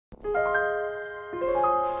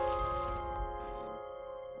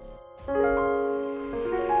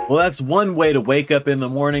Well, that's one way to wake up in the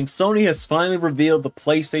morning. Sony has finally revealed the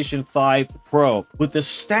PlayStation 5 Pro with a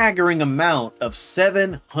staggering amount of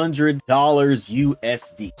 $700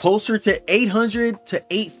 USD, closer to $800 to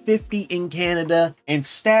 $850 in Canada, and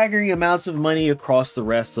staggering amounts of money across the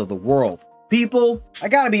rest of the world. People, I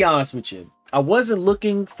gotta be honest with you. I wasn't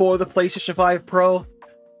looking for the PlayStation 5 Pro,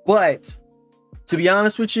 but to be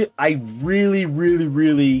honest with you, I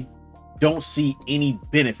really don't see any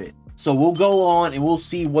benefit. So we'll go on and we'll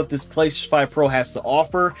see what this PlayStation 5 Pro has to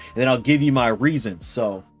offer, and then I'll give you my reasons.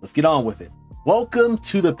 So let's get on with it. Welcome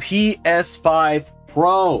to the PS5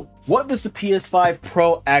 Pro. What does the PS5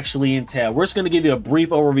 Pro actually entail? We're just going to give you a brief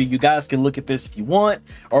overview. You guys can look at this if you want,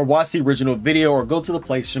 or watch the original video, or go to the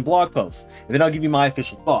PlayStation blog post, and then I'll give you my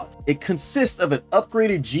official thoughts. It consists of an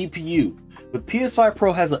upgraded GPU. The PS5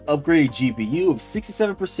 Pro has an upgraded GPU of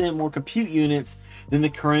 67% more compute units than the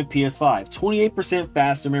current PS5, 28%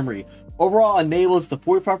 faster memory. Overall enables the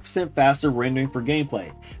 45% faster rendering for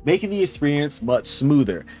gameplay, making the experience much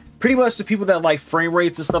smoother. Pretty much the people that like frame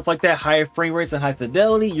rates and stuff like that, higher frame rates and high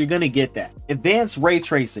fidelity, you're gonna get that. Advanced ray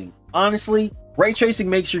tracing. Honestly, ray tracing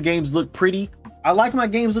makes your games look pretty. I like my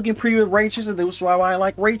games looking pretty with ray tracing. That's why I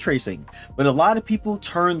like ray tracing. But a lot of people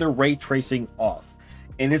turn their ray tracing off,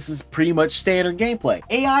 and this is pretty much standard gameplay.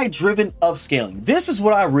 AI-driven upscaling. This is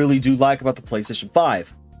what I really do like about the PlayStation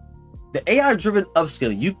 5. The AI-driven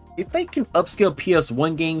upscaling. If they can upscale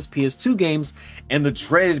PS1 games, PS2 games, and the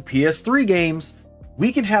dreaded PS3 games,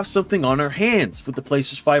 we can have something on our hands with the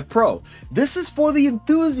PlayStation 5 Pro. This is for the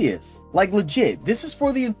enthusiasts. Like legit, this is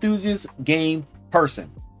for the enthusiast game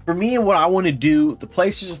person. For me and what I want to do, the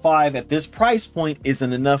PlayStation 5 at this price point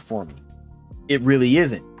isn't enough for me. It really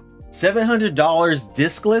isn't. $700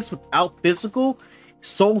 discless without physical,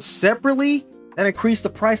 sold separately, that increased the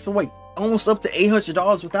price to like almost up to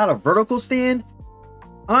 $800 without a vertical stand.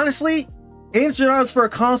 Honestly, $800 for a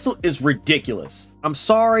console is ridiculous. I'm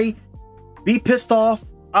sorry, be pissed off,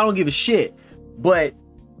 I don't give a shit, but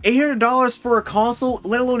 $800 for a console,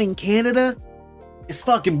 let alone in Canada, is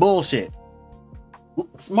fucking bullshit.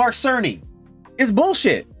 Mark Cerny, it's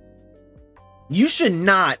bullshit. You should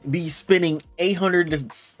not be spending $800 to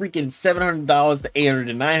freaking $700 to $800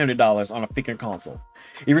 to $900 on a freaking console.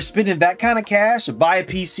 If you're spending that kind of cash, buy a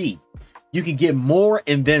PC. You can get more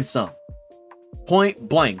and then some. Point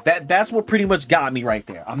blank. That's what pretty much got me right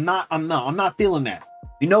there. I'm not feeling that.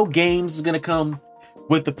 You know, games is gonna come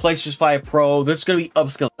with the PlayStation 5 Pro. This is gonna be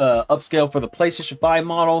upscale for the PlayStation 5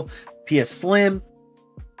 model, PS Slim.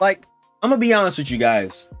 Like, I'm gonna be honest with you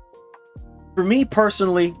guys. For me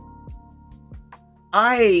personally,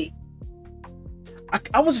 I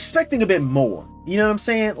was expecting a bit more. You know what I'm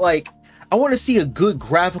saying? Like, I want to see a good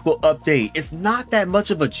graphical update. It's not that much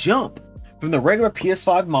of a jump from the regular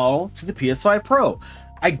PS5 model to the PS5 Pro.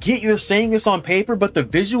 I get you're saying this on paper, but the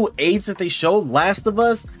visual aids that they showed, Last of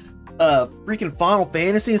Us, freaking Final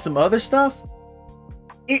Fantasy, and some other stuff,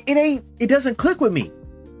 it doesn't click with me.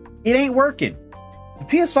 It ain't working. The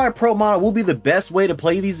PS5 Pro model will be the best way to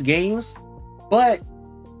play these games, but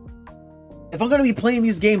if I'm going to be playing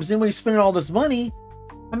these games anyway, spending all this money,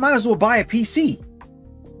 I might as well buy a PC.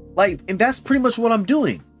 Like, and that's pretty much what I'm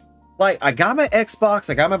doing. Like, I got my Xbox,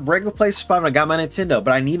 I got my regular PlayStation 5, and I got my Nintendo,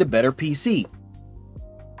 but I need a better PC.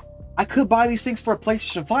 I could buy these things for a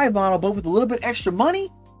PlayStation 5 model, but with a little bit extra money,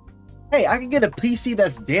 hey, I can get a PC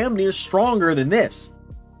that's damn near stronger than this.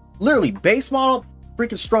 Literally, base model,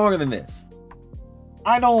 freaking stronger than this.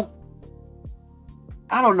 I don't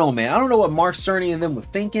know, man. I don't know what Mark Cerny and them were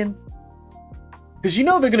thinking. Because you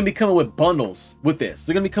know they're going to be coming with bundles with this.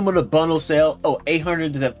 They're going to be coming with a bundle sale. Oh,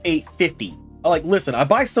 $800 to $850. I'm like, listen, I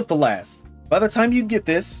buy stuff to last. By the time you get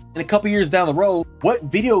this, in a couple years down the road, what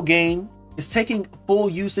video game is taking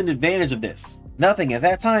full use and advantage of this? Nothing. At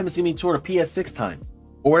that time, it's going to be toward a PS6 time.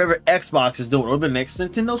 Or whatever Xbox is doing. Or the next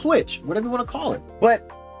Nintendo Switch. Whatever you want to call it.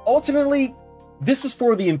 But ultimately, this is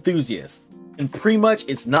for the enthusiasts. And pretty much,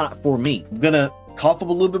 it's not for me. I'm going to cough up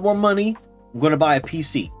a little bit more money. I'm going to buy a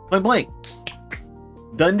PC. Point blank.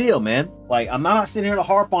 Done deal, man. Like, I'm not sitting here to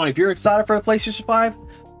harp on. If you're excited for the PlayStation 5,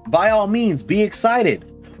 by all means, be excited.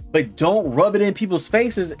 But don't rub it in people's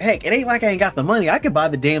faces. Heck, it ain't like I ain't got the money. I could buy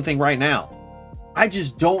the damn thing right now. I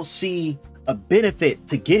just don't see a benefit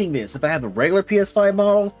to getting this. If I have a regular PS5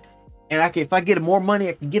 model, and if I get more money,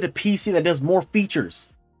 I can get a PC that does more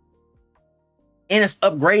features. And it's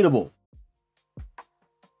upgradable.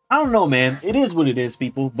 I don't know, man. It is what it is,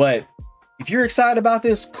 people. But if you're excited about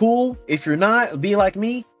this, cool. If you're not, be like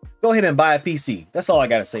me, go ahead and buy a PC. That's all I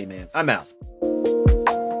gotta say, man. I'm out.